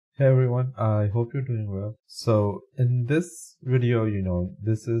Hey everyone, I hope you're doing well. So in this video,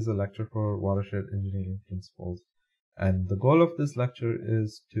 this is a lecture for watershed engineering principles. And the goal of this lecture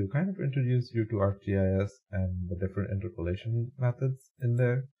is to kind of introduce you to ArcGIS and the different interpolation methods in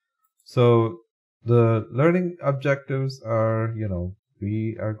there. So the learning objectives are,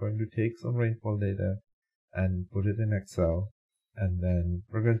 we are going to take some rainfall data and put it in Excel. And then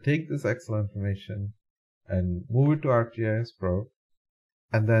we're going to take this Excel information and move it to ArcGIS Pro.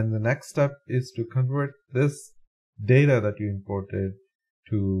 And then the next step is to convert this data that you imported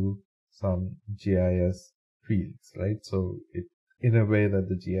to some GIS fields, right? So it in a way that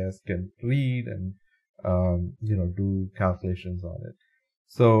the GIS can read and do calculations on it.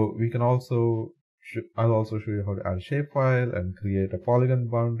 So we can also I'll also show you how to add a shapefile and create a polygon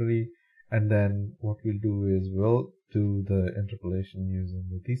boundary. And then what we'll do is we'll do the interpolation using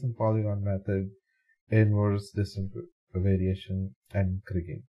the Thiessen Polygon Method, inverse distance variation, and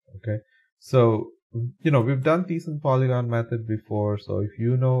Kriging. Okay, so we've done Thiessen Polygon Method before. So if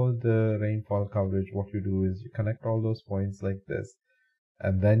you know the rainfall coverage, what you do is you connect all those points like this,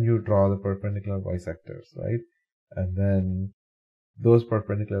 and then you draw the perpendicular bisectors, right? And then those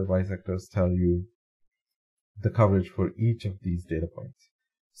perpendicular bisectors tell you the coverage for each of these data points.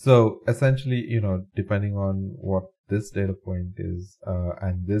 So essentially, depending on what this data point is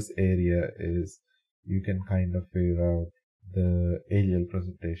and this area is, you can kind of figure out the aerial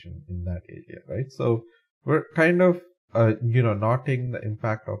precipitation in that area, right? So we're kind of, not taking the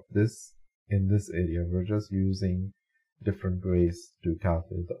impact of this in this area. We're just using different ways to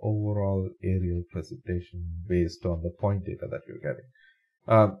calculate the overall aerial precipitation based on the point data that you're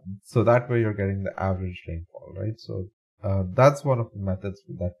getting. So that way you're getting the average rainfall, right? So that's one of the methods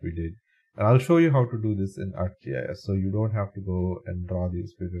that we did. And I'll show you how to do this in ArcGIS, so you don't have to go and draw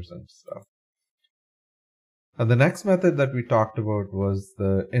these figures and stuff. And the next method that we talked about was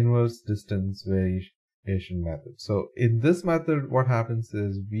the inverse distance variation method. So in this method, what happens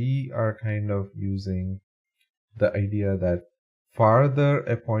is we are kind of using the idea that farther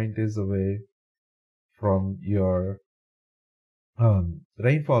a point is away from your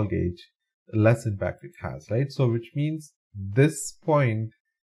rainfall gauge, less impact it has, right? So which means this point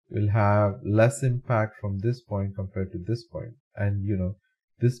will have less impact from this point compared to this point. And,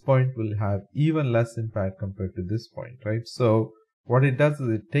 this point will have even less impact compared to this point, right? So what it does is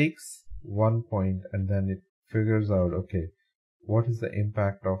it takes one point and then it figures out, okay, what is the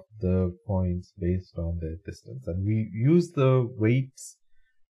impact of the points based on their distance? And we use the weights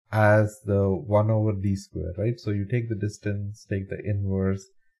as the 1 over d squared, right? So you take the distance, take the inverse,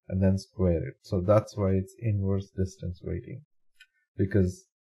 and then square it. So that's why it's inverse distance weighting, because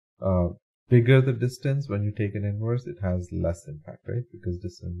bigger the distance, when you take an inverse, it has less impact, right? Because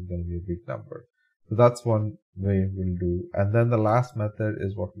distance is going to be a big number. So that's one way we'll do. And then the last method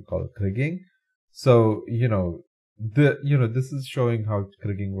is what we call Kriging. So, this is showing how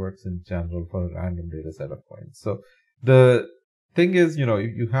Kriging works in general for a random data set of points. So the thing is,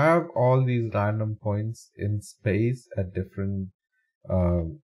 you have all these random points in space at different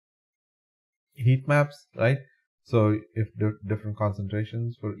heat maps, right? So if different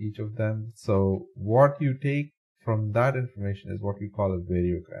concentrations for each of them. So what you take from that information is what we call a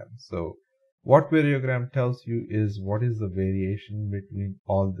variogram. So what variogram tells you is what is the variation between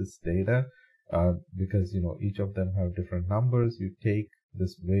all this data, because each of them have different numbers. You take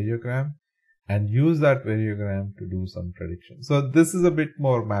this variogram and use that variogram to do some prediction. So this is a bit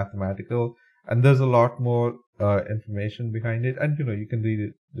more mathematical, and there's a lot more information behind it. And you can read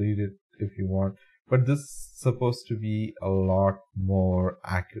it if you want. But this is supposed to be a lot more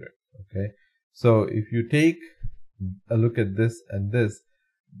accurate, okay? So if you take a look at this and this,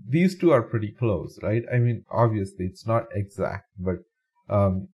 these two are pretty close, right? I mean, obviously it's not exact, but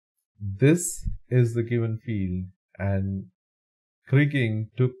this is the given field, and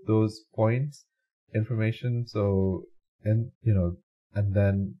Kriging took those points information. So, and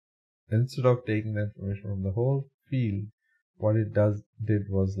then instead of taking the information from the whole field, what it did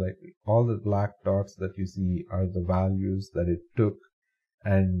was, like, all the black dots that you see are the values that it took,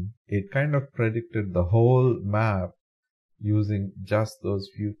 and it kind of predicted the whole map using just those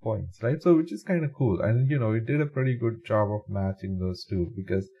few points, right? So which is kind of cool. And it did a pretty good job of matching those two,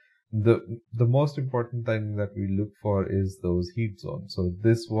 because the most important thing that we look for is those heat zones. So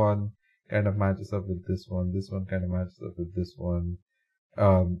this one kind of matches up with this one kind of matches up with this one.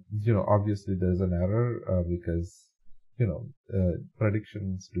 Obviously there's an error because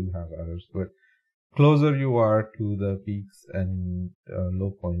predictions do have errors, but closer you are to the peaks and low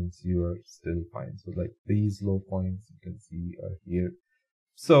points, you are still fine. So like these low points you can see are here.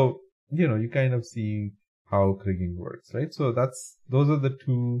 So, you kind of see how Kriging works, right? So those are the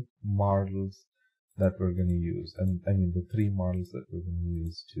two models that we're going to use, and I mean the three models that we're going to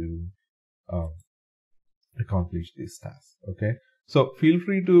use to accomplish this task. Okay, so feel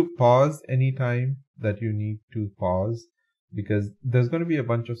free to pause anytime that you need to pause, because there's going to be a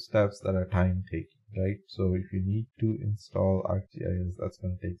bunch of steps that are time taking, right? So if you need to install ArcGIS, that's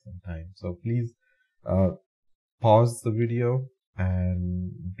going to take some time. So please pause the video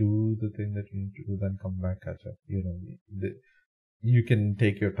and do the thing that you need to do, then come back, catch up. You can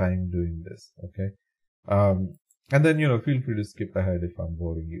take your time doing this. Okay. And then, feel free to skip ahead if I'm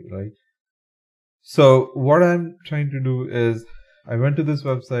boring you, right? So what I'm trying to do is I went to this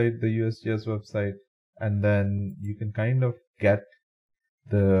website, the USGS website, and then you can kind of get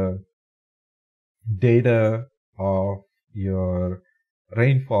the data of your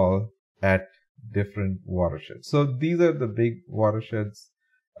rainfall at different watersheds. So these are the big watersheds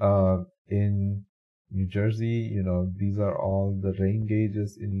in New Jersey. These are all the rain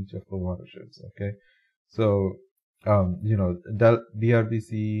gauges in each of the watersheds. Okay. So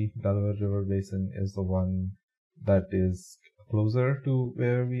DRBC, Delaware River Basin, is the one that is closer to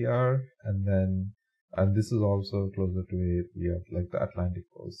where we are, and this is also closer to where we are, like the Atlantic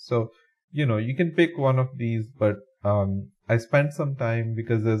coast. So you can pick one of these, but I spent some time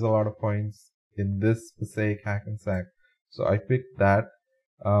because there's a lot of points in this Passaic Hackensack, so I picked that.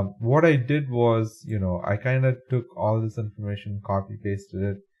 What I did was, I kind of took all this information, copy pasted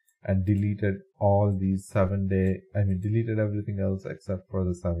it, and deleted all these deleted everything else except for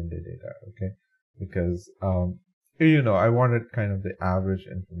the 7-day data. Okay, because I wanted kind of the average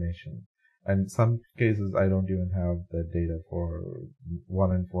information, and some cases I don't even have the data for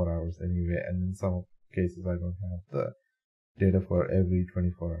 1 and 4 hours anyway, and in some cases I don't have the data for every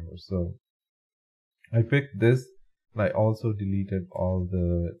 24 hours. So I picked this, and I also deleted all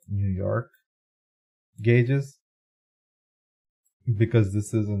the New York gauges, because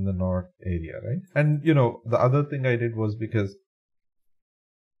this is in the north area, right? And the other thing I did was, because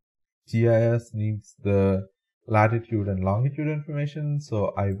GIS needs the latitude and longitude information,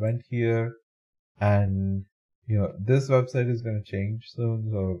 so I went here, and this website is going to change soon,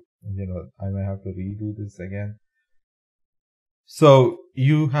 so I might have to redo this again. So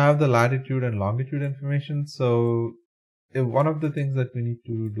you have the latitude and longitude information. So one of the things that we need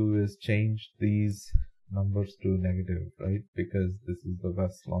to do is change these numbers to negative, right? Because this is the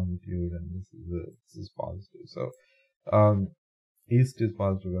west longitude and this is positive. So east is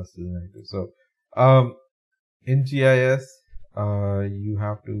positive, west is negative. So in GIS, you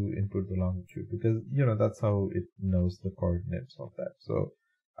have to input the longitude, because that's how it knows the coordinates of that. So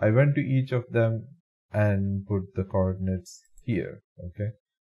I went to each of them and put the coordinates here. Okay,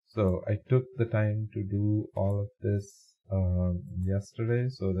 so I took the time to do all of this yesterday,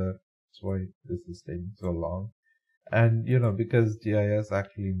 so that's why this is taking so long. And because GIS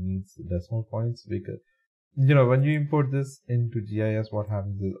actually needs decimal points, because when you import this into GIS, what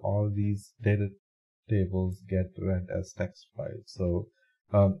happens is all these data tables get read as text files. So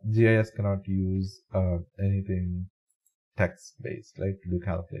GIS cannot use anything text based, like, to do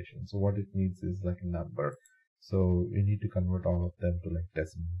calculations. So what it needs is like a number. So you need to convert all of them to like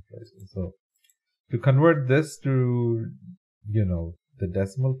decimal places. So to convert this to the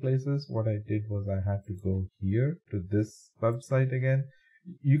decimal places, what I did was I had to go here to this website again.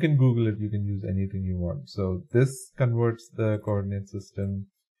 You can Google it, you can use anything you want. So this converts the coordinate system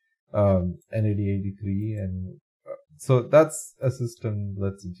NAD83, and so that's a system,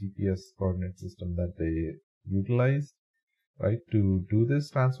 that's a GPS coordinate system that they utilize, right, to do this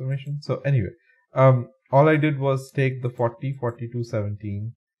transformation. So anyway, all I did was take the 40, 42,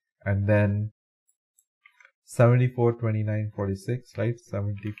 17, and then 74, 29, 46, right?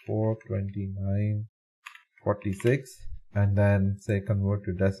 74, 29, 46, and then say convert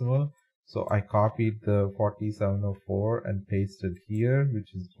to decimal. So I copied the 4704 and pasted here,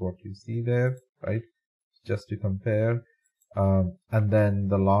 which is what you see there, right? Just to compare. And then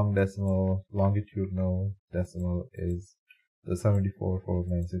the long decimal, longitudinal decimal is the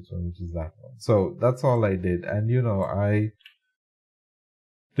 744961, which is that one. So that's all I did. And I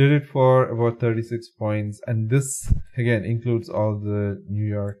did it for about 36 points. And this again includes all the New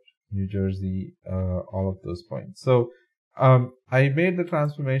York, New Jersey, all of those points. So I made the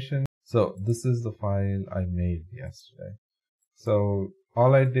transformation. So this is the file I made yesterday. So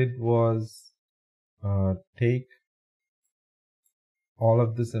all I did was take all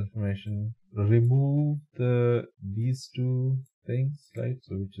of this information, remove these two things, right?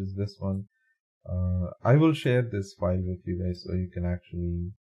 So which is this one. I will share this file with you guys so you can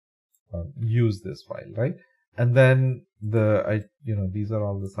actually use this file, right? And then these are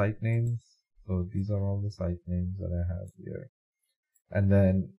all the site names. So these are all the site names that I have here. And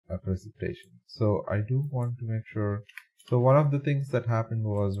then a precipitation. So I do want to make sure. So one of the things that happened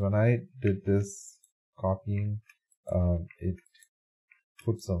was when I did this copying, it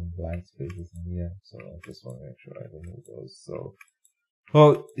put some blank spaces in the end. So I just want to make sure I remove those. So,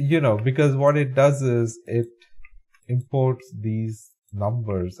 well, because what it does is it imports these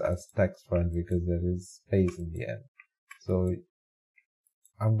numbers as text file because there is space in the end. So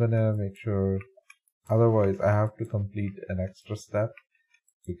I'm gonna make sure, otherwise I have to complete an extra step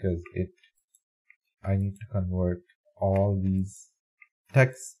because I need to convert all these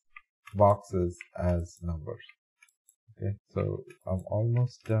text boxes as numbers. Okay, so I'm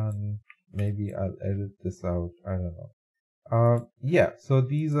almost done. Maybe I'll edit this out. I don't know. Yeah, so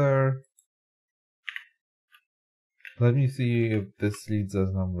these are, let me see if this reads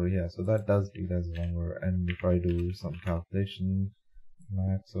as number. Yeah, so that does read as a number. And if I do some calculation,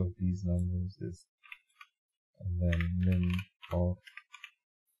 max of these numbers is, and then min of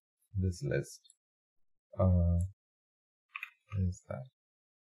this list is that.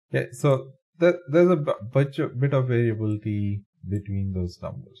 Yeah, so there's a bit of variability between those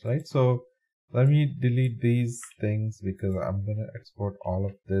numbers, right? So let me delete these things because I'm going to export all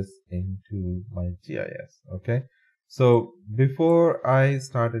of this into my GIS. Okay, so before I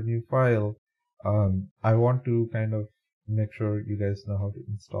start a new file, I want to kind of make sure you guys know how to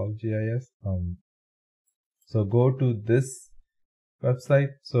install GIS. So go to this website.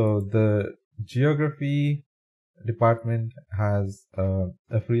 So the geography department has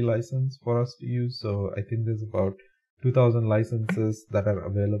a free license for us to use. So I think there's about 2000 licenses that are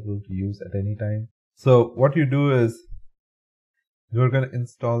available to use at any time. So what you do is you're going to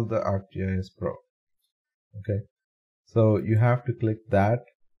install the ArcGIS Pro. Okay, so you have to click that,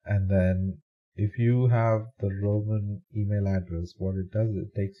 and then if you have the Roman email address, what it does,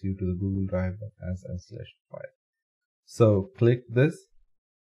 it takes you to the Google Drive that has an installation file. So click this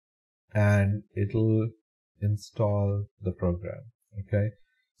and it'll install the program. Okay,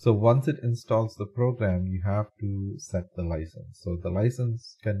 so once it installs the program, you have to set the license. So the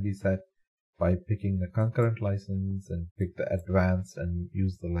license can be set by picking the concurrent license and pick the advanced and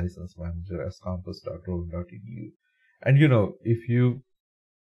use the license manager as compass.rowan.edu. And if you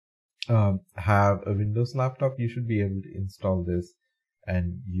have a Windows laptop, you should be able to install this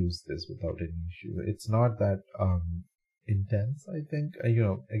and use this without any issue. It's not that intense, I think.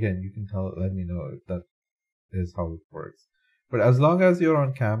 Again, you can let me know if that is how it works. But as long as you're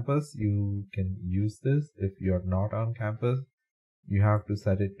on campus, you can use this. If you're not on campus, you have to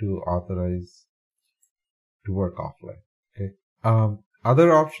set it to authorize to work offline. Okay.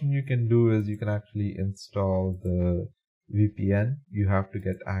 Other option you can do is you can actually install the VPN. You have to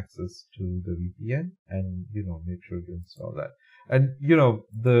get access to the VPN and make sure to install that. And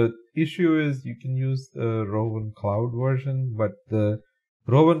the issue is you can use the Rowan Cloud version, but the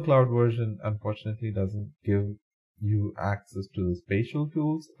Rowan Cloud version unfortunately doesn't give you access to the spatial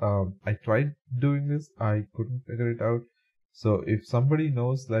tools. I tried doing this, I couldn't figure it out. So if somebody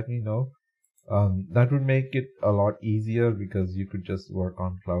knows, let me know. That would make it a lot easier because you could just work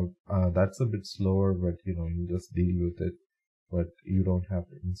on cloud. That's a bit slower, but you just deal with it, but you don't have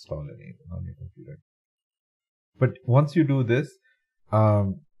to install anything on your computer. But once you do this,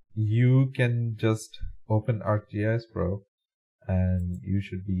 you can just open ArcGIS Pro and you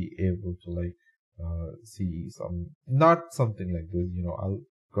should be able to see not something like this. I'll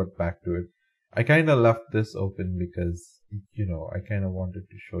get back to it. I kind of left this open because I kind of wanted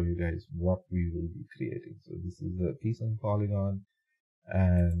to show you guys what we will be creating. So this is the Thiessen Polygon,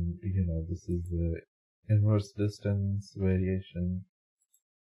 and this is the inverse distance variation,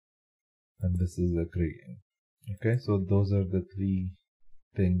 and this is the Kriging. Okay, so those are the three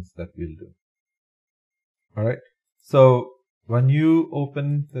things that we'll do. All right, so when you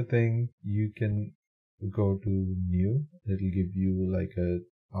open the thing, you can go to new. It'll give you like a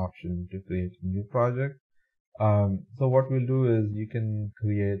option to create a new project. So what we'll do is you can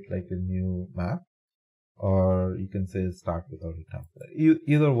create like a new map, or you can say start without a template.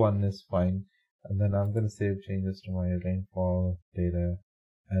 Either one is fine. And then I'm going to save changes to my rainfall data,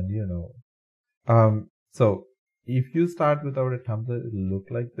 and so if you start without a template, it'll look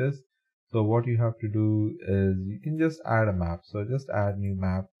like this. So what you have to do is you can just add a map. So just add new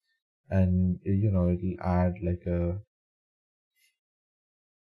map, and it'll add like a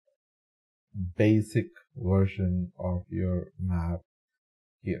basic version of your map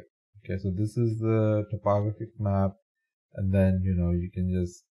here. Okay, so this is the topographic map, and then you can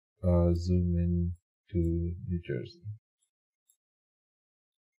just zoom in to New Jersey.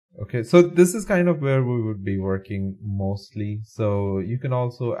 Okay, so this is kind of where we would be working mostly. So you can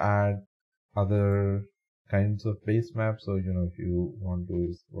also add other kinds of base maps. So, if you want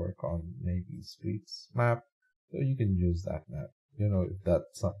to work on maybe streets map, so you can use that map, if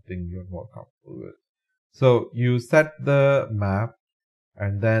that's something you're more comfortable with. So you set the map,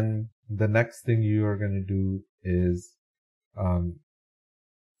 and then the next thing you are going to do is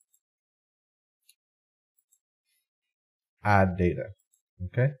add data.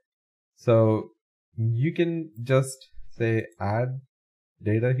 Okay, so you can just say add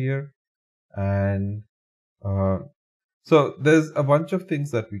data here, and so there's a bunch of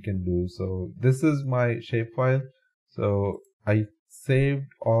things that we can do. So this is my shapefile. So I saved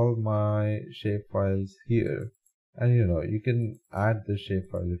all my shapefiles here, and you can add the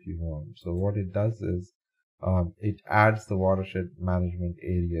shapefile if you want. So what it does is it adds the watershed management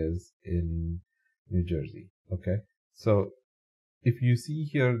areas in New Jersey. Okay, so if you see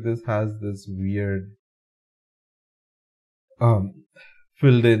here, this has this weird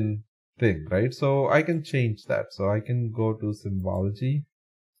filled in thing, right? So I can change that. So I can go to symbology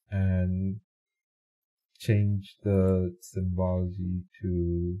and change the symbology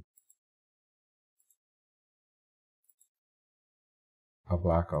to a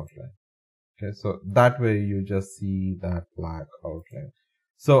black outline. Okay, so that way you just see that black outline.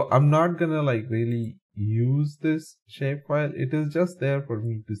 So I'm not gonna really use this shapefile. It is just there for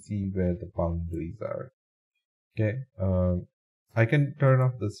me to see where the boundaries are. Okay, I can turn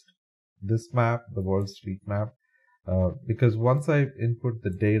off this map, the world street map, because once I input the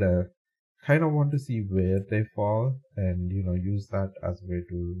data, kind of want to see where they fall, and use that as a way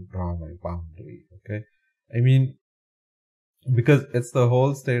to draw my boundary. Okay, I mean, because it's the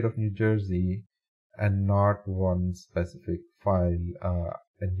whole state of New Jersey and not one specific file,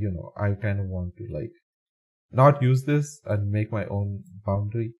 and I kind of want to not use this and make my own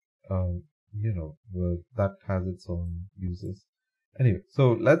boundary, that has its own uses. Anyway,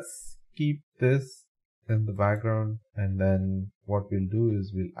 so let's keep this in the background, and then what we'll do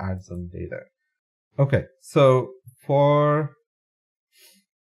is we'll add some data. Okay, so for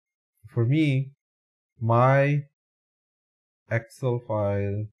me, my Excel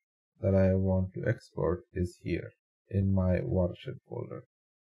file that I want to export is here in my watershed folder,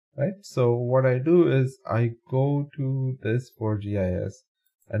 right? So what I do is I go to this for GIS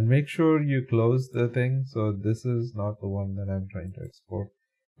and make sure you close the thing. So this is not the one that I'm trying to export,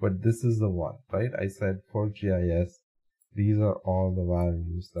 but this is the one, right? I said for GIS, these are all the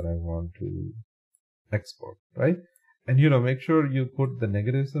values that I want to export, right? And make sure you put the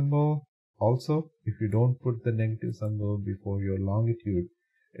negative symbol also. If you don't put the negative symbol before your longitude,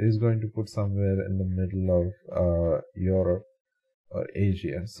 it is going to put somewhere in the middle of Europe or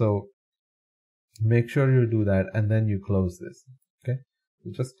Asia. So make sure you do that, and then you close this. Okay,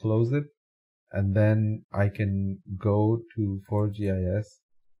 you just close it, and then I can go to for GIS.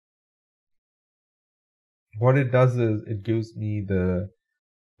 What it does is it gives me the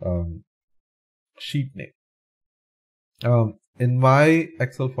sheet name. In my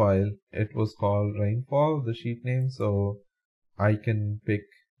Excel file, it was called Rainfall, the sheet name, so I can pick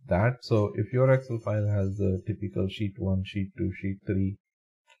that. So if your Excel file has the typical sheet 1, sheet 2, sheet 3,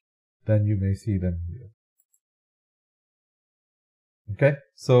 then you may see them here. Okay,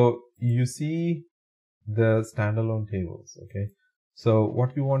 so you see the standalone tables. Okay, so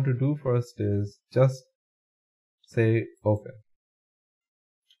what you want to do first is just say open.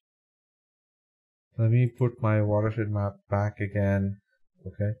 Let me put my watershed map back again.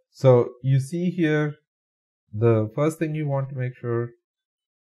 Okay, so you see here, the first thing you want to make sure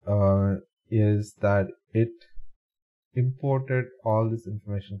is that it imported all this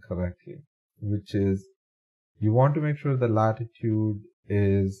information correctly, which is you want to make sure the latitude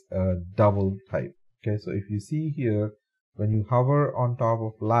is a double type. Okay, so if you see here, when you hover on top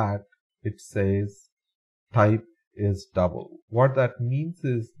of lat, it says type is double. What that means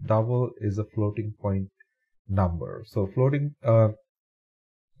is double is a floating point number. So floating,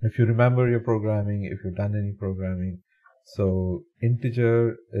 if you remember your programming, if you've done any programming, so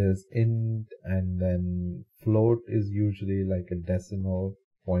integer is int, and then float is usually like a decimal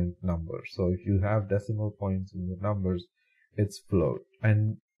point number. So if you have decimal points in your numbers, it's float.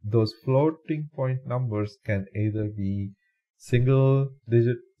 And those floating point numbers can either be single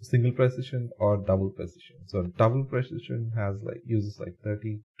precision or double precision. So double precision uses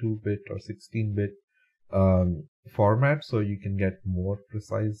 32-bit or 16-bit format, so you can get more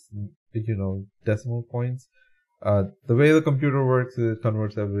precise decimal points. The way the computer works is it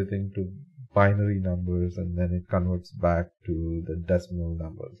converts everything to binary numbers, and then it converts back to the decimal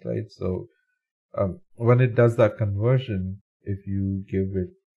numbers, right? So when it does that conversion, if you give it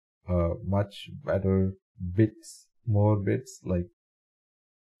much better bits, more bits, like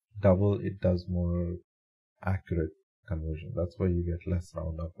double, it does more accurate conversion. That's why you get less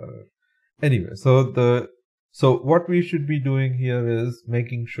round-up error. Anyway, so what we should be doing here is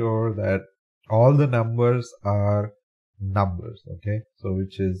making sure that all the numbers are numbers, okay? So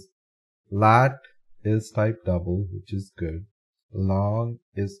which is lat is type double, which is good. Long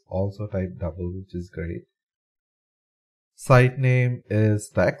is also type double, which is great. Site name is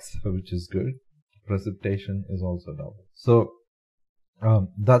text, which is good. Precipitation is also double. So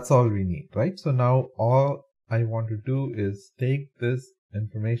that's all we need, right? So now all I want to do is take this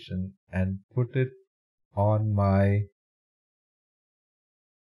information and put it on my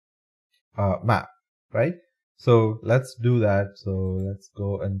map, right? So let's do that. So let's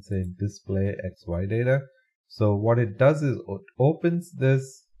go and say display XY data. So what it does is it opens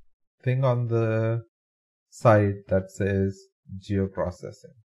this thing on the side that says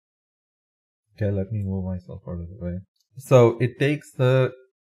geoprocessing. Okay, let me move myself out of the way. So it takes the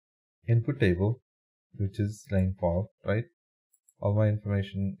input table, which is rainfall, right? All my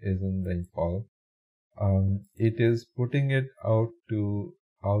information is in rainfall. It is putting it out to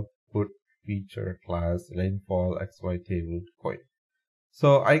output feature class rainfall XY table coin.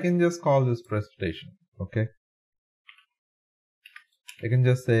 So I can just call this precipitation, okay? I can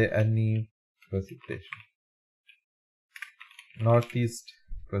just say any precipitation, northeast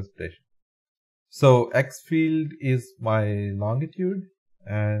precipitation. So X field is my longitude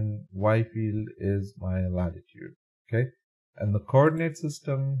and Y field is my latitude, okay? And the coordinate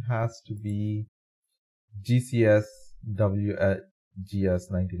system has to be GCS WGS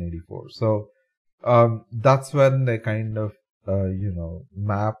 1984. So that's when they kind of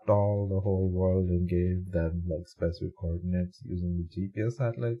mapped all the whole world and gave them like specific coordinates using the GPS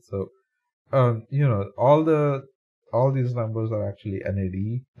satellite. So all these numbers are actually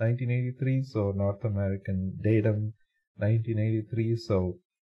NAD 1983, so North American Datum 1983. So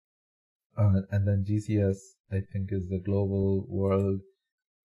and then GCS I think is the global world.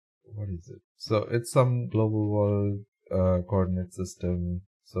 What is it? So it's some global world coordinate system.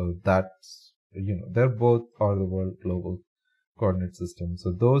 So that's they're both are the world global coordinate system.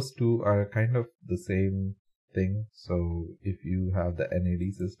 So those two are kind of the same thing. So if you have the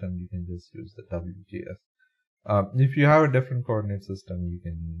NAD system, you can just use the WGS. If you have a different coordinate system, you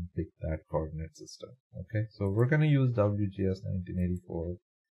can pick that coordinate system. Okay, so we're going to use WGS 1984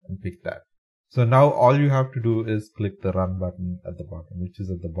 and pick that. So now all you have to do is click the run button at the bottom, which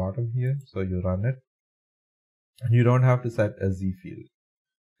is at the bottom here. So you run it and you don't have to set a Z field.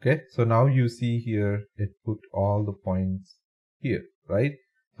 Okay, so now you see here, it put all the points here, right?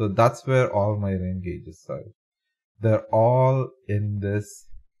 So that's where all my rain gauges are. They're all in this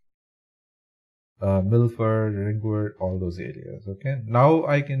Milford, Ringwood, all those areas. Okay, now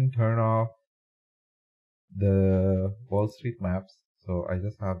I can turn off the Wall Street maps. So I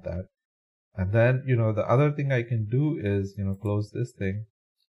just have that. And then, the other thing I can do is, close this thing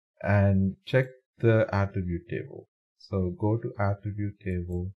and check the attribute table. So go to attribute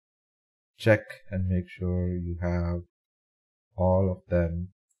table, check and make sure you have all of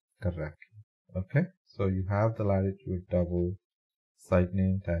them correctly. Okay, so you have the latitude double, site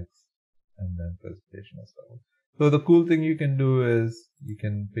name text, and then precipitation as well. So the cool thing you can do is you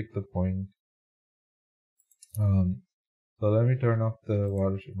can pick the point. So let me turn off the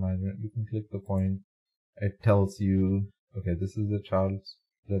watershed management. You can click the point. It tells you, okay, this is the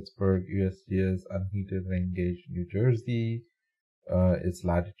Charlottesburg USGS unheated rain gauge, New Jersey. Its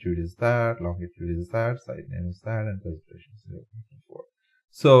latitude is that, longitude is that, site name is that, and precipitation is 0.4.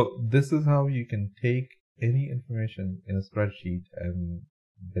 So this is how you can take any information in a spreadsheet and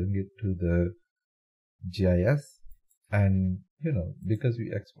bring it to the GIS. And because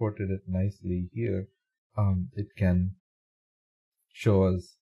we exported it nicely here, it can show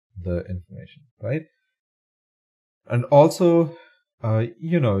us the information, right? And also,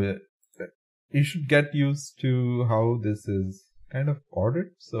 you should get used to how this is kind of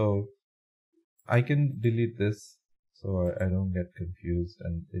ordered. So I can delete this so I don't get confused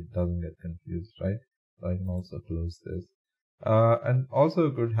and it doesn't get confused, right? So I can also close this. And also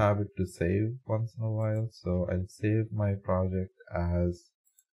a good habit to save once in a while. So I'll save my project as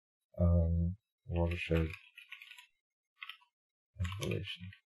watershed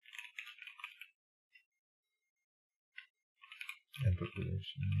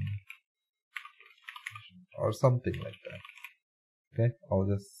interpolation or something like that. Okay,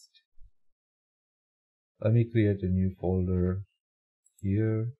 let me create a new folder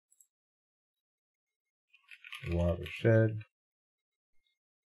here, watershed,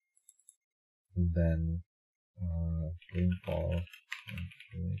 and then rainfall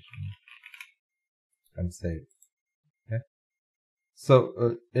information, and save. Okay,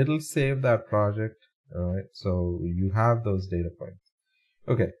 So it'll save that project. All right. So you have those data points.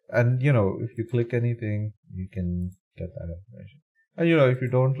 Okay. And if you click anything, you can get that information. And if you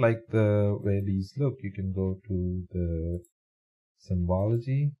don't like the way these look, you can go to the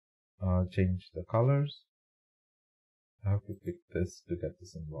symbology, change the colors. I have to click this to get the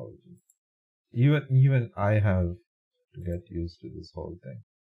symbology. Even I have to get used to this whole thing,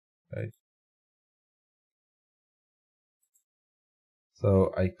 right?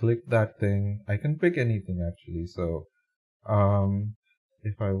 So I click that thing. I can pick anything actually. So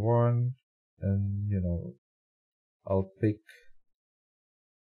if I want, then I'll pick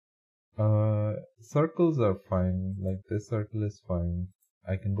circles are fine. Like this circle is fine.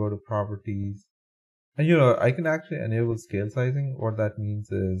 I can go to properties. And I can actually enable scale sizing. What that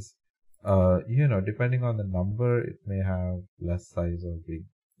means is, depending on the number, it may have less size or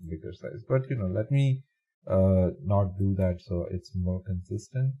bigger size. But let me not do that so it's more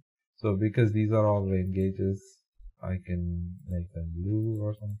consistent. So because these are all rain gauges, I can make them blue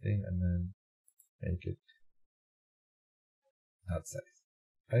or something and then make it that size,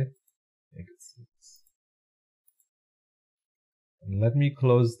 right? Make it 6. And let me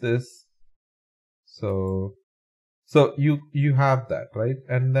close this. So you have that, right?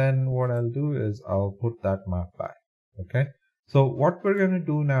 And then what I'll do is I'll put that map back. Okay. So what we're going to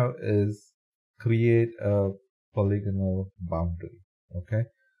do now is create a polygonal boundary. Okay.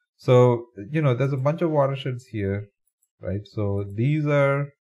 So, there's a bunch of watersheds here, right? So these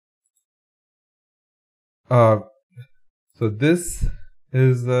are, so this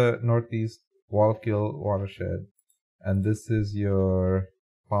is the Northeast Wallkill watershed, and this is your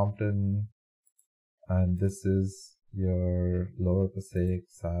Pompton, and this is your Lower Passaic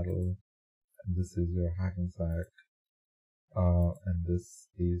Saddle, and this is your Hackensack, and this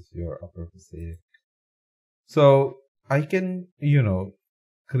is your Upper Passaic. So I can,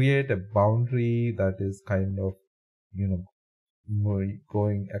 create a boundary that is kind of,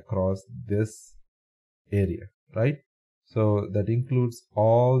 going across this area, right? So that includes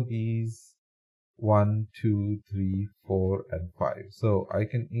all these 1, 2, 3, 4, and 5. So I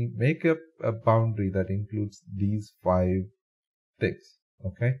can make up a boundary that includes these 5 things.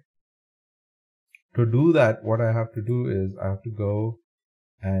 Okay. To do that, what I have to do is I have to go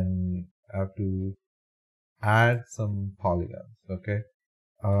and I have to add some polygons. Okay.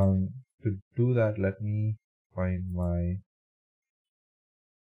 To do that, let me find my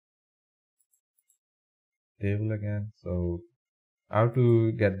table again. So I have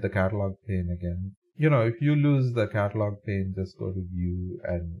to get the catalog pane again. If you lose the catalog pane, just go to view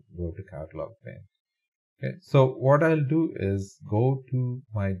and go to catalog pane. Okay. So what I'll do is go to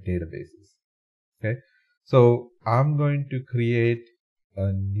my databases. Okay. So I'm going to create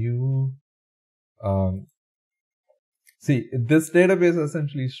a new, see, this database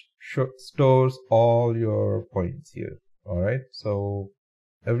essentially stores all your points here. All right. So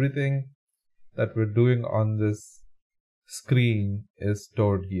everything that we're doing on this screen is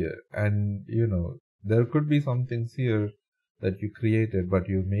stored here, and there could be some things here that you created but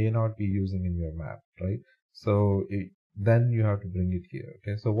you may not be using in your map, right? So then you have to bring it here.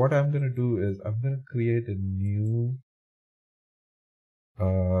 Okay, so what I'm going to do is I'm going to create a new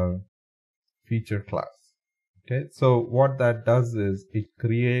feature class. Okay, so what that does is it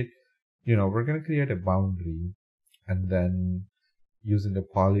create, we're going to create a boundary and then using the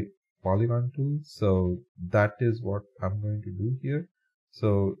polygon tool. So that is what I'm going to do here.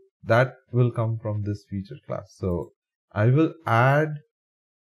 So that will come from this feature class. So I will add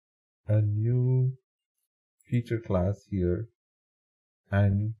a new feature class here,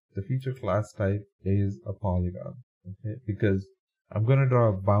 and the feature class type is a polygon. Okay, because I'm going to draw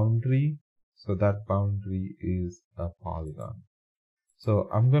a boundary, so that boundary is a polygon. So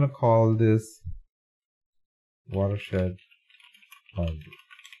I'm going to call this watershed boundary.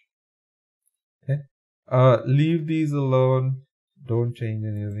 Okay. Leave these alone. Don't change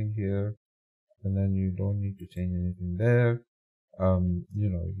anything here, and then you don't need to change anything there.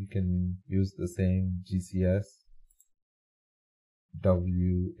 You can use the same GCS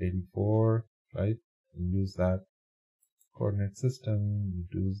W84, right? You use that coordinate system. You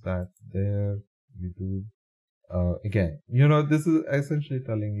do that there. You do again. This is essentially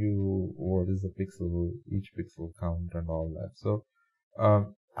telling you what is the pixel, each pixel count, and all that. So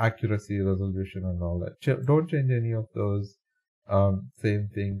accuracy, resolution, and all that. Don't change any of those. Same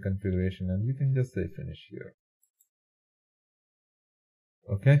thing, configuration, and you can just say finish here.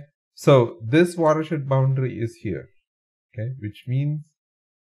 Okay, so this watershed boundary is here. Okay, which means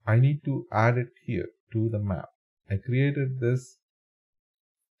I need to add it here to the map. I created this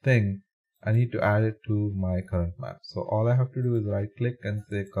thing I need to add it to my current map. So all I have to do is right click and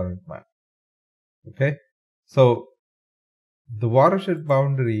say current map. Okay. So the watershed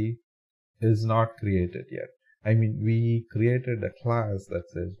boundary is not created yet. I mean, we created a class that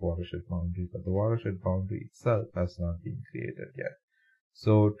says watershed boundary, but the watershed boundary itself has not been created yet.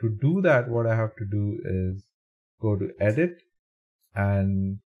 So to do that, what I have to do is go to edit,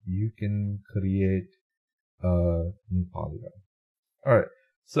 and you can create a new polygon. All right.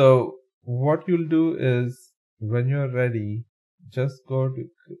 So what you'll do is when you're ready, just go to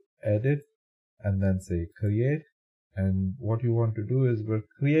edit and then say create. And what you want to do is we're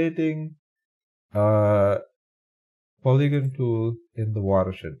creating a polygon tool in the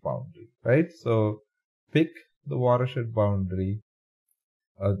watershed boundary, right? So pick the watershed boundary.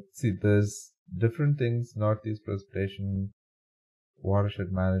 See, there's different things: northeast precipitation,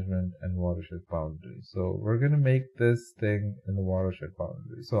 watershed management, and watershed boundary. So we're going to make this thing in the watershed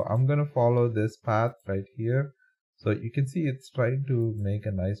boundary. So I'm going to follow this path right here. So you can see it's trying to make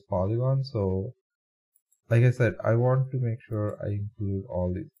a nice polygon. So like I said, I want to make sure I include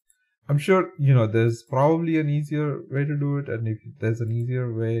all these. I'm sure, there's probably an easier way to do it. And if there's an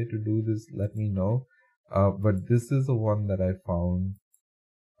easier way to do this, let me know. But this is the one that I found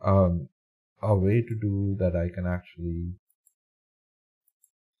a way to do that I can actually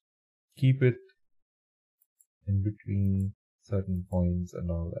keep it in between certain points and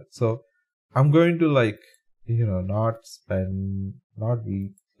all that. So I'm going to not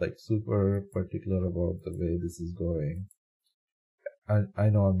be like super particular about the way this is going. I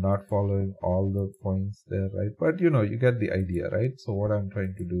know I'm not following all the points there, right? But you get the idea, right? So what I'm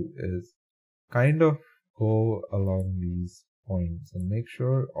trying to do is kind of go along these points and make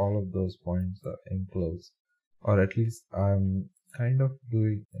sure all of those points are enclosed, or at least I'm kind of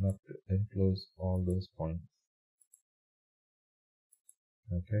doing enough to enclose all those points.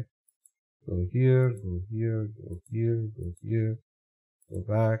 Okay, go here, go here, go here, go here, go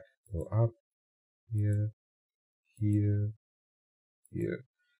back, go up, here, here, here.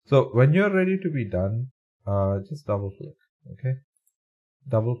 So when you're ready to be done, just double click. Okay,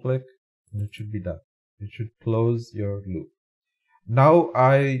 double click and it should be done. It should close your loop. Now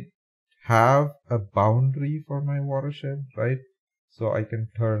I have a boundary for my watershed, right? So I can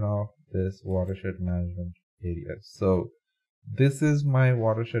turn off this watershed management area. So this is my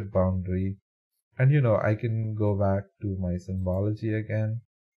watershed boundary, and I can go back to my symbology again.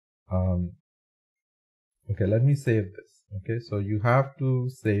 Okay, let me save this. Okay, so you have to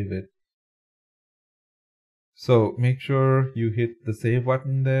save it. So make sure you hit the save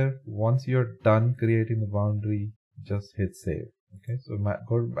button there. Once you're done creating the boundary, just hit save. Okay, so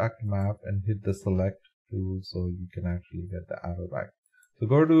go back to map and hit the select tool so you can actually get the arrow back. So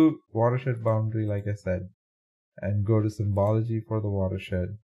go to watershed boundary, like I said, and go to symbology for the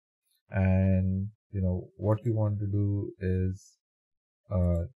watershed. And what you want to do is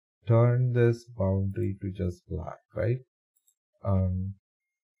turn this boundary to just black, right?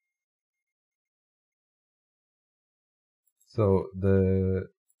 So the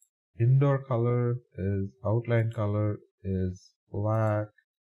indoor color is outline color is black,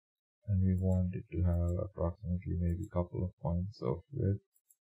 and we want it to have approximately maybe a couple of points of width.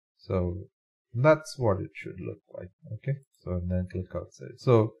 So that's what it should look like. Okay, so and then click outside.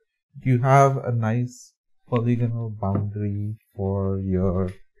 So you have a nice polygonal boundary for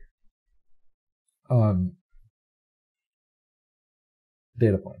your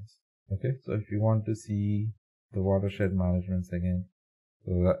data points. Okay, so if you want to see the watershed management again,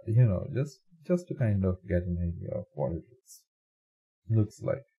 so just to kind of get an idea of what it looks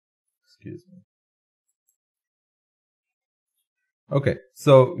like. Excuse me. Okay,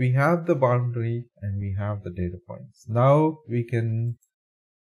 so we have the boundary and we have the data points. Now we can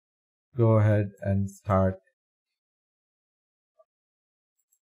go ahead and start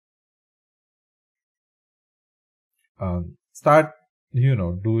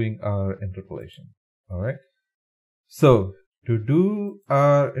doing our interpolation. All right. So to do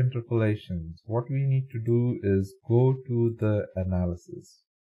our interpolations, what we need to do is go to the analysis.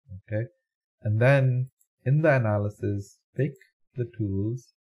 Okay, and then in the analysis, pick the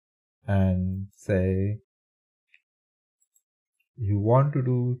tools and say you want to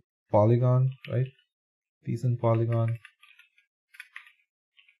do polygon, right? Thiessen Polygon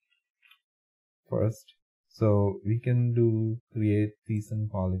first. So we can do create Thiessen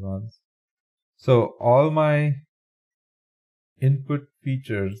polygons. So all my input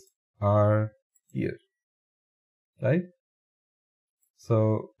features are here, right?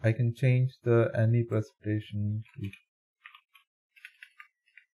 So I can change the any precipitation to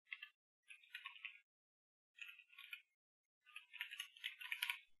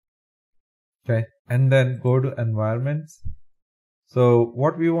Okay. And then go to environments. So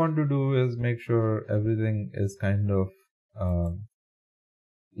what we want to do is make sure everything is kind of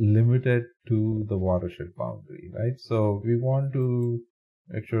limited to the watershed boundary, right? So we want to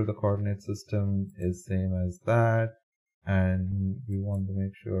make sure the coordinate system is same as that, and we want to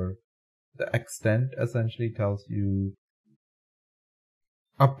make sure the extent essentially tells you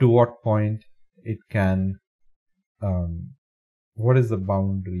up to what point it can, what is the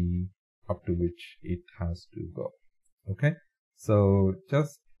boundary up to which it has to go. Okay, so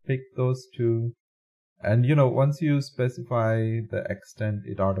just pick those two, and once you specify the extent,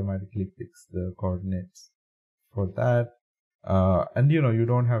 it automatically picks the coordinates for that, and you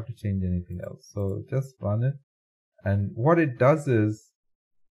don't have to change anything else. So just run it, and what it does is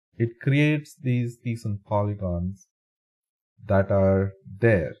it creates these Thiessen polygons that are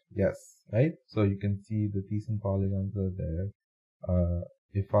there. Yes, right? So you can see the Thiessen polygons are there.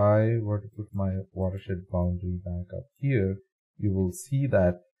 If I were to put my watershed boundary back up here, you will see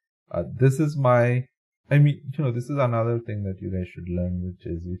that this is my, this is another thing that you guys should learn, which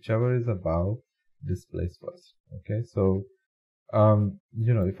is whichever is above displays first. Okay, so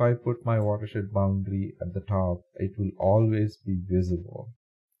if I put my watershed boundary at the top, it will always be visible.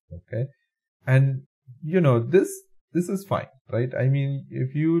 Okay, and this is fine, right?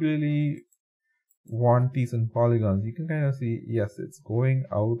 If you really want Thiessen polygons, you can kind of see, yes, it's going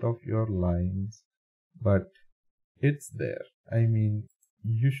out of your lines, but it's there.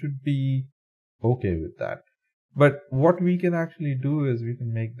 You should be okay with that. But what we can actually do is we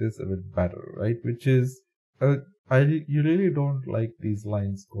can make this a bit better, right? Which is, you really don't like these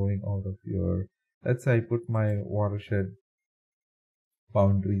lines going out of your, let's say I put my watershed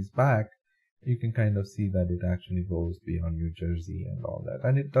boundaries back, you can kind of see that it actually goes beyond New Jersey and all that,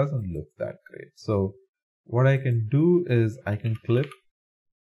 and it doesn't look that great. So what I can do is I can clip,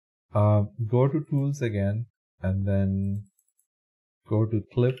 go to tools again, and then go to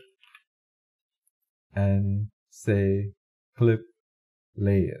clip and say clip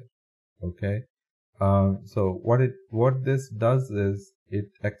layer. Okay, so what this does is it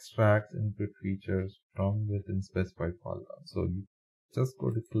extracts input features from within specified polygon. So you just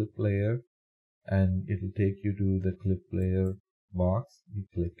go to clip layer, and it will take you to the clip layer box. You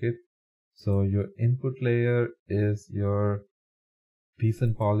click it. So your input layer is your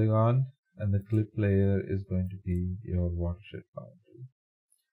Thiessen polygon, and the clip layer is going to be your watershed boundary.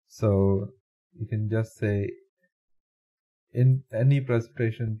 So you can just say in any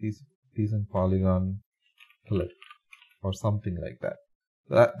precipitation Thiessen polygon clip or something like that.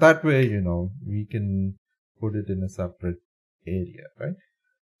 That way, we can put it in a separate area, right?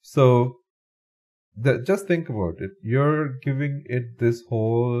 So just think about it. You're giving it this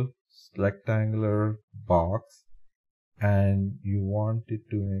whole rectangular box, and you want it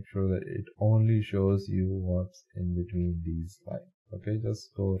to make sure that it only shows you what's in between these lines. Okay, just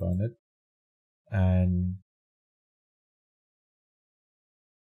go run it, and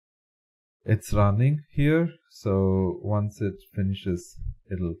it's running here. So once it finishes,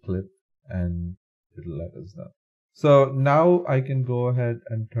 it'll clip and it'll let us know. So now I can go ahead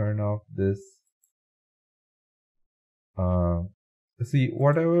and turn off this. See,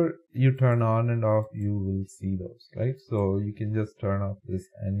 whatever you turn on and off, you will see those, right? So you can just turn off this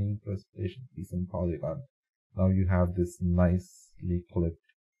any precipitation Thiessen polygon. Now you have this nicely clipped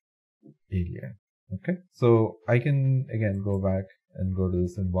area. Okay, so I can again go back and go to the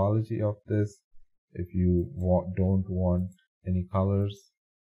symbology of this. If you don't want any colors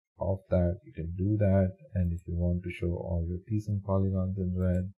of that, you can do that. And if you want to show all your Thiessen polygons in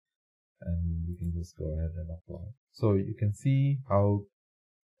red, and you can just go ahead and apply. So you can see how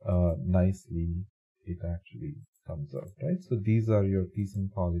nicely it actually comes out, right? So these are your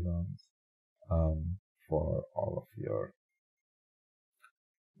Thiessen polygons for all of your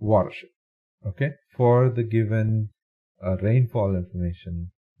watershed. Okay, for the given rainfall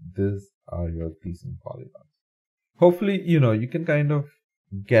information, these are your Thiessen polygons. Hopefully, you can kind of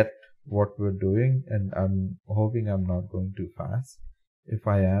get what we're doing, and I'm hoping I'm not going too fast. If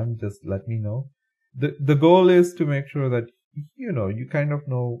I am, just let me know. The goal is to make sure that you kind of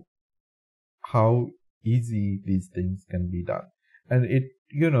know how easy these things can be done. And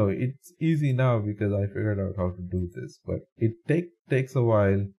it's easy now because I figured out how to do this, but it takes a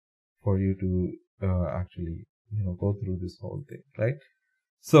while for you to actually go through this whole thing, right?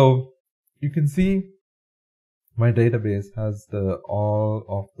 So you can see my database has all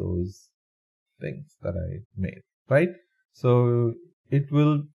of those things that I made, right? So it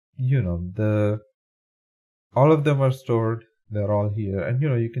will, all of them are stored. They're all here, and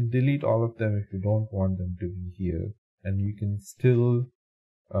you can delete all of them if you don't want them to be here, and you can still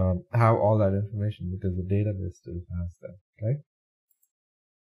have all that information because the database still has that, right?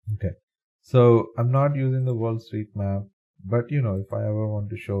 Okay. So I'm not using the World Street Map, but if I ever want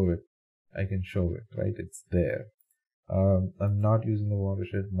to show it, I can show it, right? It's there. I'm not using the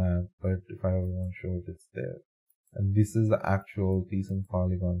watershed map, but if I ever want to show it, it's there. And this is the actual Thiessen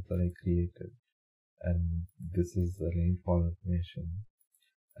polygons that I created. And this is the rainfall information.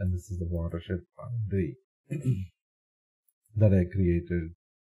 And this is the watershed boundary that I created.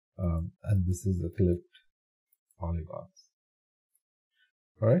 And this is the clipped polygons.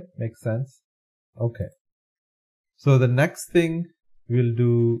 Alright, makes sense? Okay. So the next thing we'll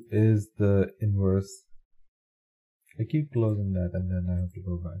do is the inverse. I keep closing that and then I have to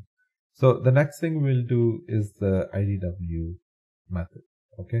go back. So the next thing we'll do is the IDW method.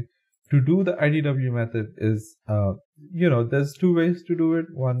 Okay. To do the IDW method is, there's two ways to do it.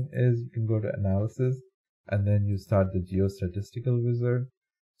 One is you can go to analysis and then you start the geostatistical wizard.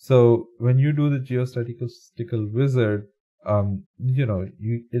 So when you do the geostatistical wizard,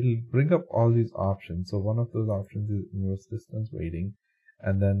 it'll bring up all these options. So one of those options is inverse distance weighting,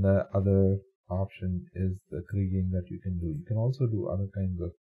 and then the other option is the Kriging that you can do. You can also do other kinds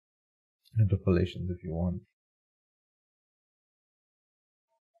of interpolations if you want.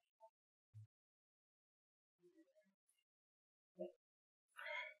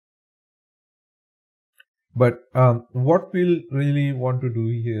 But what we'll really want to do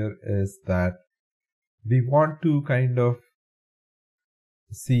here is that we want to kind of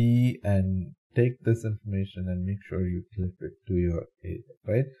see and take this information and make sure you clip it to your area,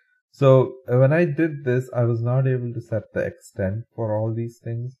 right? So when I did this, I was not able to set the extent for all these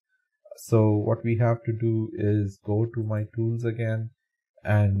things. So what we have to do is go to my tools again,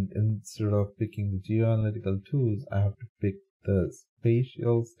 and instead of picking the geoanalytical tools, I have to pick the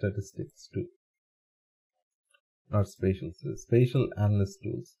spatial statistics tool. Not spatial analyst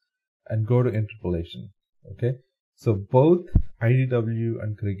tools, and go to interpolation. Okay, so both IDW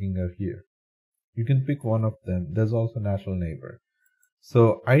and Kriging are here. You can pick one of them. There's also natural neighbor.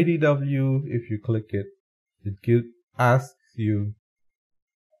 So IDW, if you click it, it asks you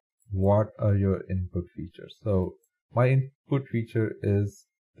what are your input features. So my input feature is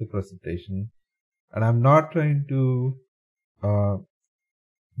the precipitation, and I'm not trying to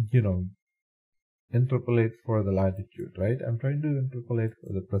interpolate for the latitude, right? I'm trying to interpolate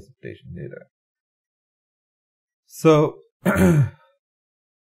for the precipitation data. So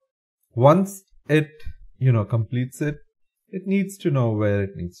once it completes it, it needs to know where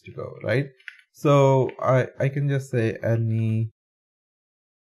it needs to go, right? So I can just say any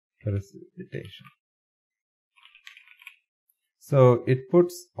precipitation. So it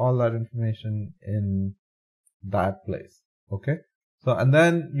puts all that information in that place. Okay. So and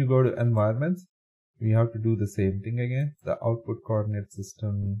then you go to environments. We have to do the same thing again. The output coordinate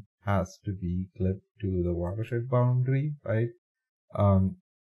system has to be clipped to the watershed boundary, right?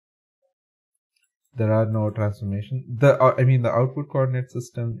 There are no transformation. The output coordinate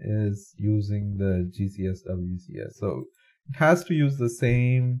system is using the GCS WCS, so it has to use the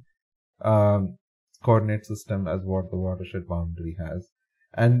same coordinate system as what the watershed boundary has.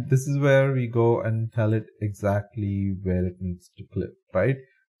 And this is where we go and tell it exactly where it needs to clip, right?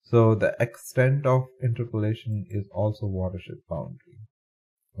 So the extent of interpolation is also watershed boundary.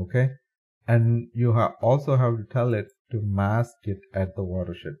 Okay, and you also have to tell it to mask it at the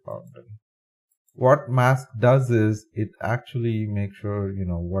watershed boundary. What mask does is it actually makes sure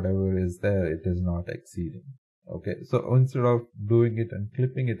whatever is there, it is not exceeding. Okay, so instead of doing it and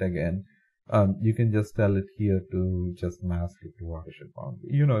clipping it again, you can just tell it here to just mask it to watershed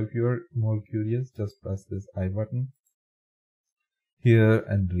boundary. If you're more curious, just press this I button here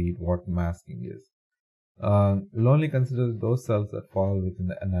and read what masking is. We'll only consider those cells that fall within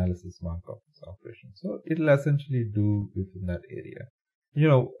the analysis mark of this operation. So it'll essentially do within that area.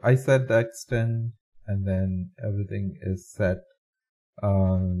 I set the extent and then everything is set.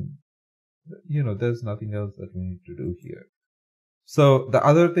 There's nothing else that we need to do here. So the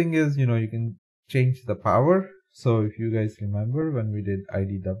other thing is, you can change the power. So if you guys remember when we did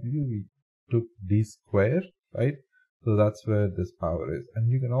IDW, we took D square, right? So that's where this power is. And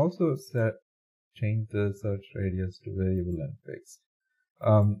you can also change the search radius to variable and fixed.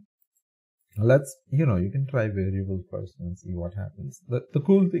 You can try variable first and see what happens. The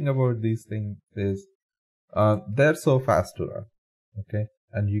cool thing about these things is they're so fast to run. Okay,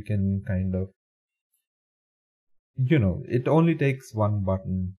 and you can kind of it only takes one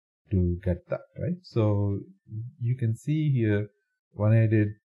button to get that, right? So you can see here when I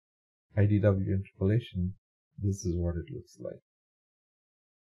did IDW interpolation, this is what it looks like.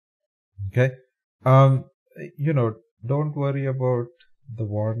 Okay, don't worry about the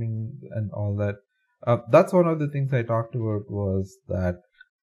warning and all that. That's one of the things I talked about, was that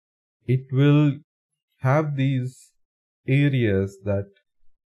it will have these areas that,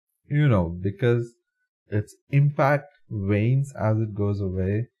 because its impact wanes as it goes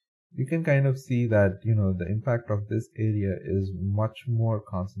away. You can kind of see that, the impact of this area is much more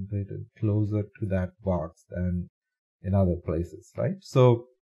concentrated closer to that box than in other places, right? So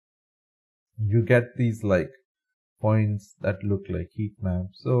you get these like points that look like heat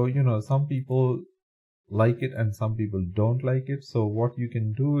maps. So, some people like it and some people don't like it. So what you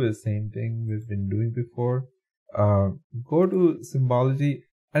can do is same thing we've been doing before. Go to symbology,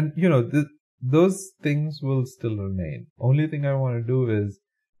 and those things will still remain. Only thing I want to do is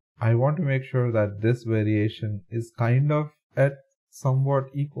I want to make sure that this variation is kind of at somewhat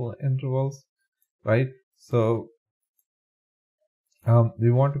equal intervals, right? So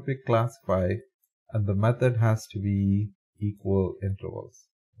we want to pick classify, and the method has to be equal intervals,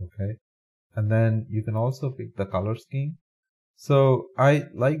 okay? And then you can also pick the color scheme. So I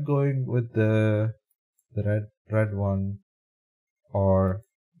like going with the red one, or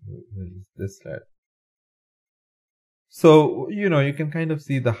this red. So, you can kind of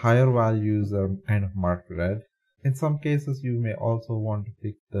see the higher values are kind of marked red. In some cases, you may also want to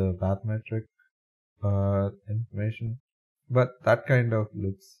pick the bathymetric information, but that kind of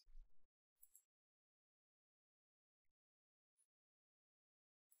looks.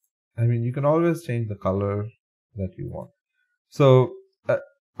 I mean, you can always change the color that you want. So,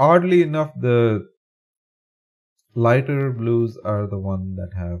 oddly enough, the lighter blues are the one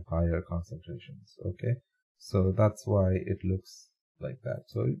that have higher concentrations, okay? So that's why it looks like that.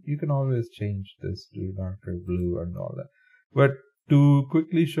 So you can always change this to darker blue and all that. But to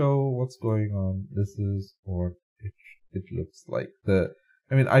quickly show what's going on, this is what it looks like.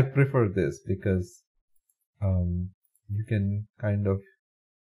 I prefer this because you can kind of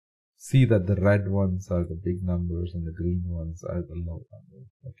see that the red ones are the big numbers and the green ones are the low numbers,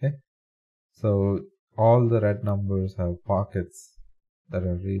 okay? So all the red numbers have pockets that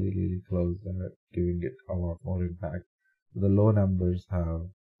are really, really close and are giving it a lot more impact. The low numbers have,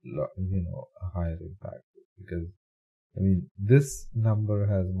 a higher impact, because, this number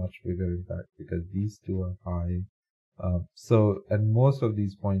has much bigger impact because these two are high. And most of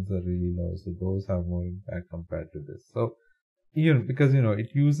these points are really low, so those have more impact compared to this. So, because, it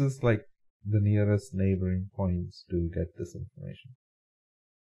uses like the nearest neighboring points to get this information.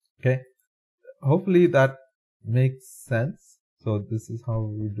 Okay. Hopefully that makes sense. So this is how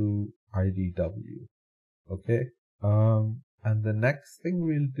we do IDW. Okay. And the next thing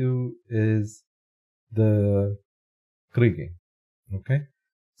we'll do is the Kriging. Okay.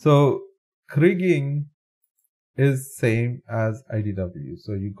 So Kriging is same as IDW.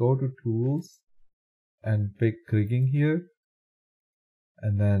 So you go to tools and pick Kriging here,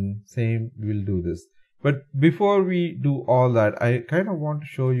 and then same, we'll do this. But before we do all that, I kind of want to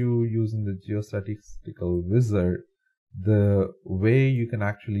show you, using the geostatistical wizard, the way you can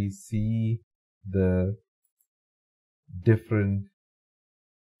actually see the different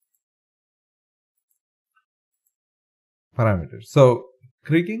parameters. So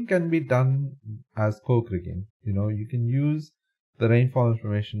Kriging can be done as co-Kriging. You can use the rainfall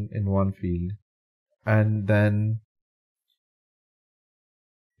information in one field, and then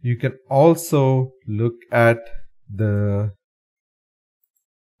you can also look at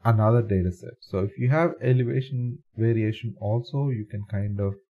another data set. So if you have elevation variation also, you can kind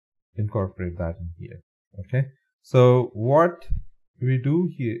of incorporate that in here. Okay. So what we do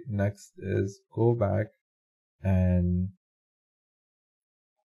here next is go back and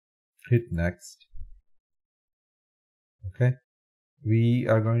hit next. Okay. We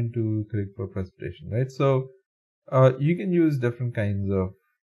are going to Krig for precipitation, right? So you can use different kinds of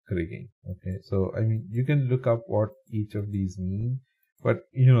Kriging. Okay. So you can look up what each of these mean, but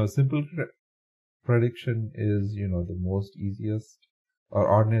simple prediction is the most easiest, or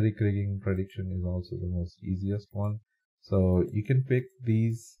ordinary Kriging prediction is also the most easiest one. So you can pick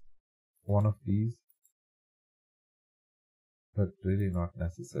one of these, but really not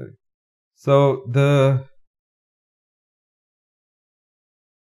necessary. So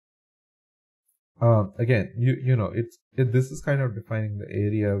again, this is kind of defining the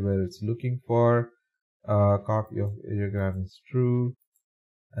area where it's looking for. Copy of areogram is true,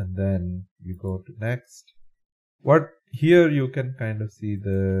 and then you go to next. Here you can kind of see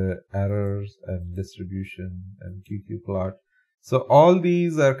the errors and distribution and QQ plot. So all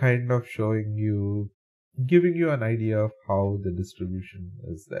these are kind of giving you an idea of how the distribution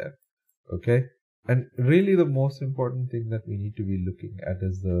is there. Okay. And really the most important thing that we need to be looking at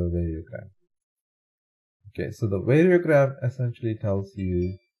is the variogram. Okay, so the variogram essentially tells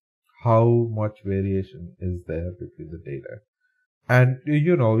you how much variation is there between the data. And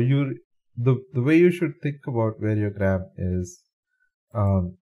the way you should think about variogram is, let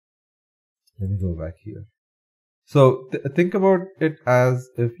me go back here. So think about it as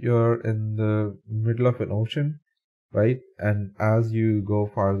if you're in the middle of an ocean, right? And as you go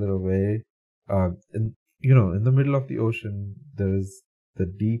farther away, in the middle of the ocean, there is the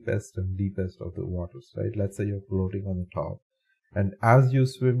deepest and deepest of the waters, right? Let's say you're floating on the top. And as you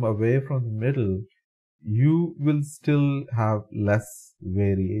swim away from the middle, you will still have less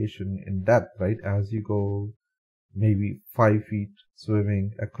variation in depth, right? As you go maybe 5 feet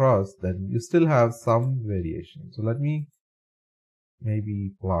swimming across, then you still have some variation. So let me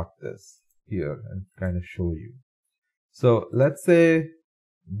maybe plot this here and kind of show you. So let's say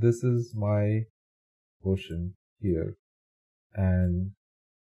this is my ocean here, and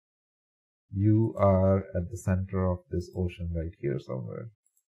you are at the center of this ocean right here somewhere,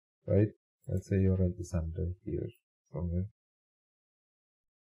 right? Let's say you're at the center here somewhere.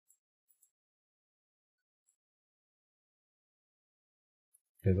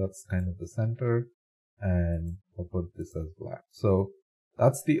 Okay, that's kind of the center, and I'll put this as black. So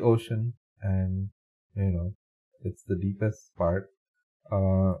that's the ocean, and it's the deepest part.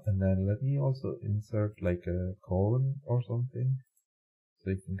 And then let me also insert like a colon or something, so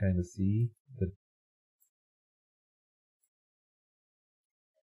you can kind of see the.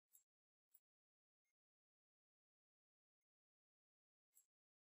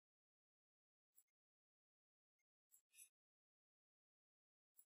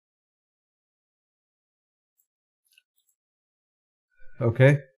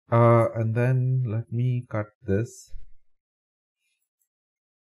 Okay, and then let me cut this.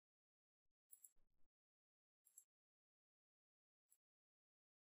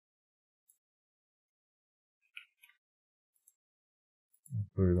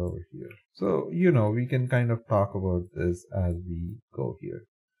 Put it over here. So, we can kind of talk about this as we go here.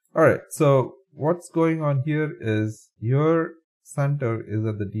 All right. So what's going on here is your center is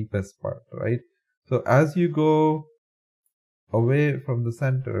at the deepest part, right? So as you go away from the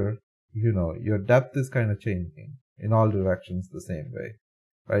center, your depth is kind of changing in all directions the same way,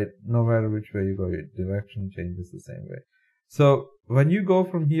 right? No matter which way you go, your direction changes the same way. So when you go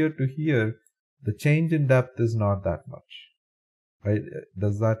from here to here, the change in depth is not that much. Right?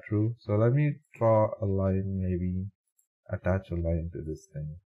 Does that true? So let me draw a line, maybe attach a line to this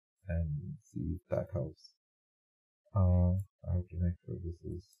thing and see if that helps. I have to make sure this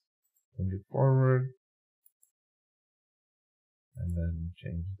is bring it forward and then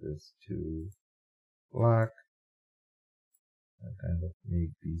change this to black and kind of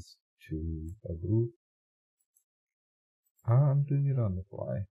make these two a group. I'm doing it on the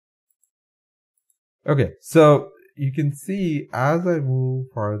fly. Okay, so you can see as I move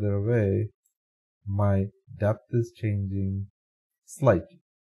farther away, my depth is changing slightly,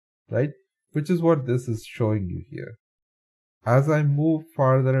 right? Which is what this is showing you here. As I move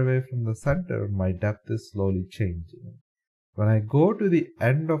farther away from the center, my depth is slowly changing. When I go to the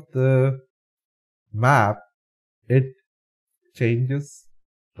end of the map, it changes,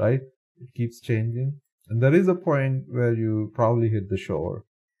 right? It keeps changing. And there is a point where you probably hit the shore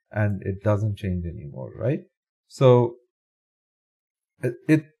and it doesn't change anymore, right? So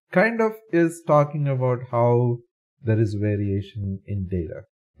it kind of is talking about how there is variation in data,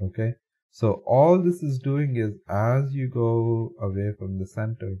 okay? So all this is doing is as you go away from the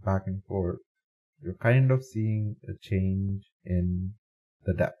center back and forth, you're kind of seeing a change in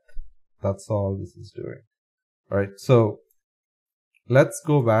the depth. That's all this is doing. All right, so let's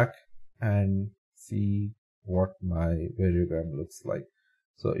go back and see what my variogram looks like.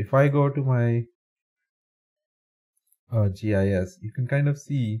 So if I go to my GIS, you can kind of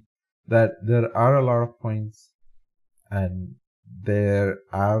see that there are a lot of points and their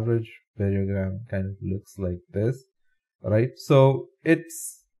average variogram kind of looks like this, right? So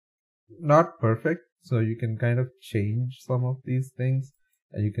it's not perfect. So you can kind of change some of these things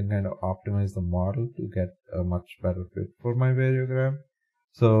and you can kind of optimize the model to get a much better fit for my variogram.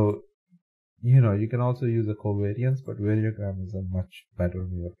 So, you can also use a covariance, but variogram is a much better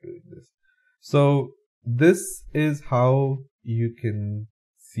way of doing this. So this is how you can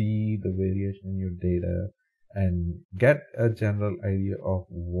see the variation in your data and get a general idea of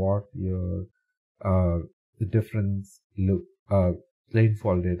what your the difference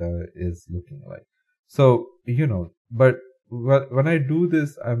rainfall data is looking like. So but when I do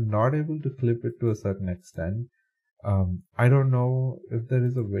this, I'm not able to clip it to a certain extent. I don't know if there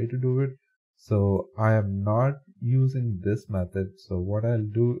is a way to do it, so I am not using this method. So what I'll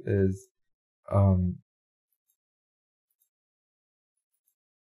do is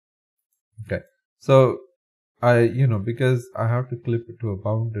Okay, so because I have to clip it to a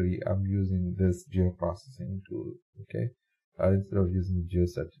boundary, I'm using this geoprocessing tool, okay, instead of using the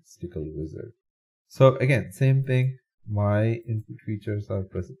geostatistical wizard. So again, same thing, my input features are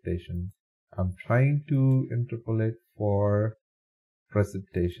precipitation. I'm trying to interpolate for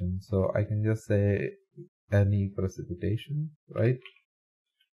precipitation, so I can just say any precipitation, right?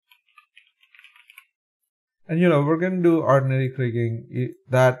 And we're going to do ordinary Kriging.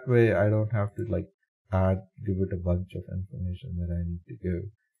 That way I don't have to give it a bunch of information that I need to give.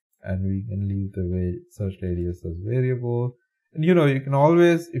 And we can leave the search radius as variable. And you can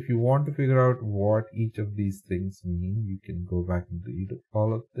always, if you want to figure out what each of these things mean, you can go back and read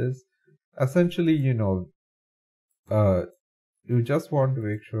all of this. Essentially, you just want to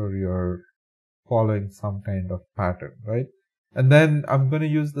make sure you're following some kind of pattern, right? And then I'm going to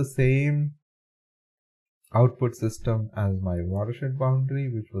use the same output system as my watershed boundary,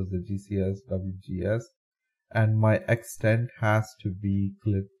 which was the GCS WGS, and my extent has to be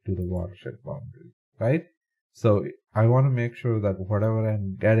clipped to the watershed boundary, right? So I want to make sure that whatever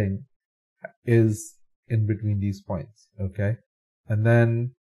I'm getting is in between these points, okay? And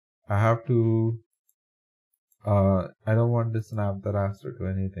then I have to I don't want to snap the raster to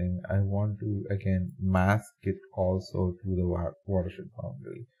anything. I want to again mask it also to the watershed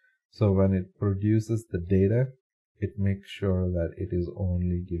boundary. So when it produces the data, it makes sure that it is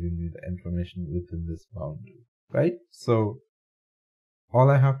only giving me the information within this boundary, right? So all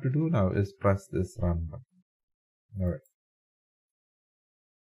I have to do now is press this run button. All right.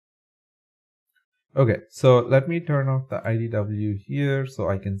 Okay, so let me turn off the IDW here so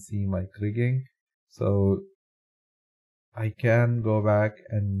I can see my Kriging. So I can go back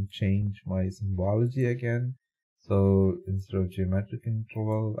and change my symbology again. So instead of geometric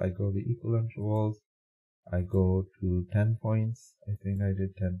interval, I go to equal intervals. I go to 10 points. I think I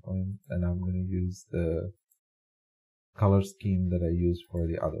did 10 points, and I'm going to use the color scheme that I used for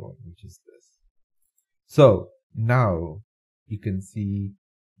the other one, which is this. So now you can see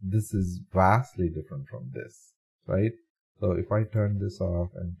this is vastly different from this, right? So if I turn this off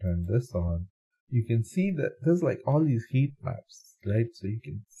and turn this on, you can see that there's all these heat maps, right? So you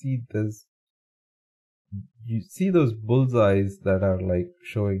can see this, you see those bullseyes that are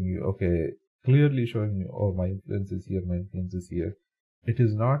showing you, okay, clearly showing you, oh, my influence is here, my influence is here. It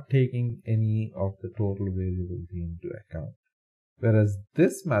is not taking any of the total variability into account. Whereas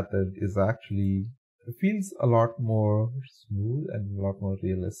this method is actually, feels a lot more smooth and a lot more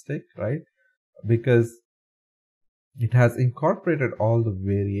realistic, right? Because it has incorporated all the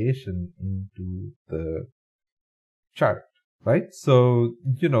variation into the chart, right? So,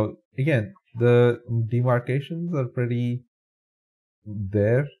 again, the demarcations are pretty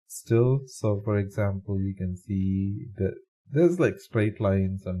there still. So, for example, you can see that there's straight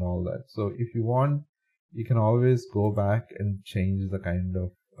lines and all that. So, if you want, you can always go back and change the kind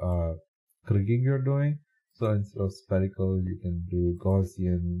of Kriging you're doing. So, instead of spherical, you can do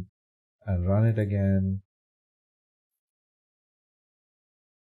Gaussian and run it again.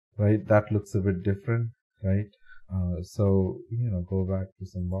 Right, that looks a bit different, right? So go back to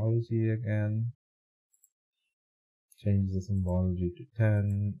symbology again, change the symbology to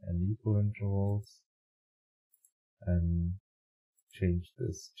 10 and equal intervals, and change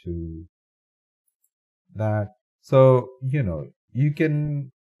this to that. So you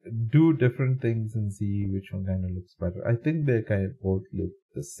can do different things and see which one kind of looks better. I think they kind of both look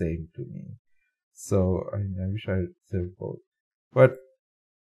the same to me, so I wish I would save both, but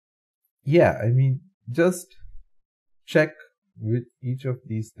yeah, just check with each of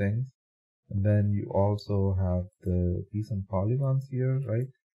these things. And then you also have the Thiessen polygons here, right?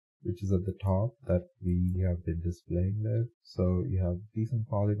 Which is at the top that we have been displaying there. So you have Thiessen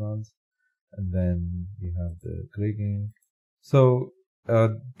polygons, and then you have the Kriging. So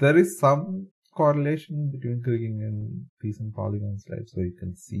there is some correlation between Kriging and Thiessen polygons, right? So you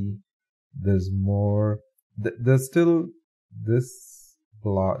can see there's more. There's still this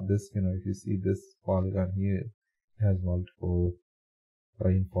plot. If you see this polygon here, it has multiple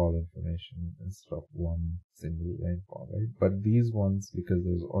rainfall information instead of one single rainfall, right? But these ones, because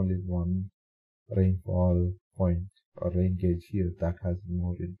there's only one rainfall point or rain gauge here, that has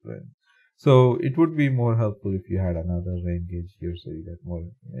more influence. So it would be more helpful if you had another rain gauge here so you get more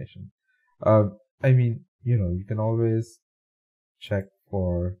information. You can always check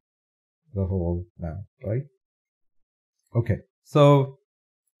for the whole map, right? Okay, so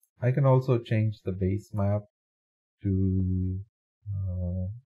I can also change the base map to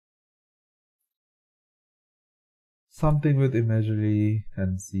something with imagery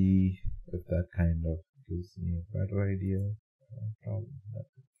and see if that kind of gives me a better idea. Probably not.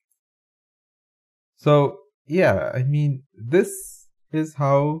 So yeah, I mean, this is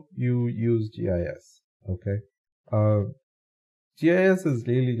how you use GIS. Okay. GIS is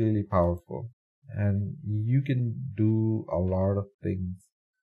really, really powerful, and you can do a lot of things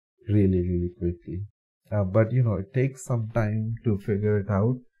really, really quickly. But it takes some time to figure it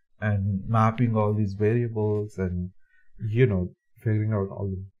out, and mapping all these variables, and figuring out all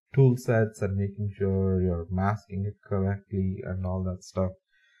the tool sets and making sure you're masking it correctly and all that stuff.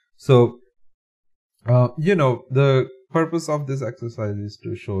 So the purpose of this exercise is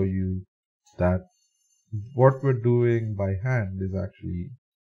to show you that what we're doing by hand is actually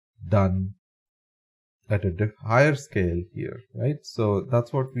done at a higher scale here, right? So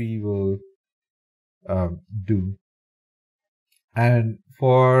that's what we will do. And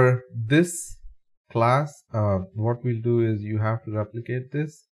for this class, what we'll do is you have to replicate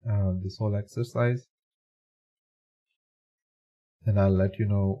this whole exercise, and I'll let you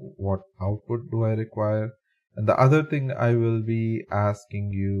know what output do I require. And the other thing I will be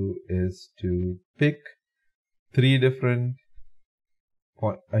asking you is to pick 5 different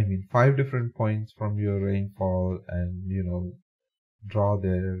points from your rainfall, and draw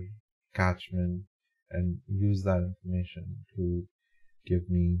their catchment and use that information to give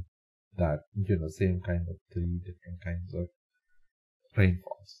me that same kind of 3 different kinds of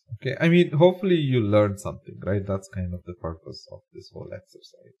rainfalls. Okay, I mean, hopefully you learned something, right? That's kind of the purpose of this whole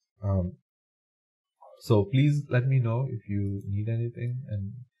exercise. So please let me know if you need anything,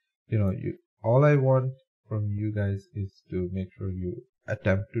 and all I want from you guys is to make sure you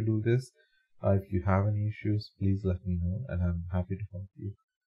attempt to do this. If you have any issues, please let me know, and I'm happy to help you.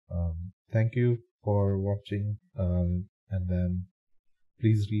 Thank you for watching, and then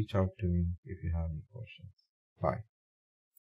please reach out to me if you have any questions. Bye.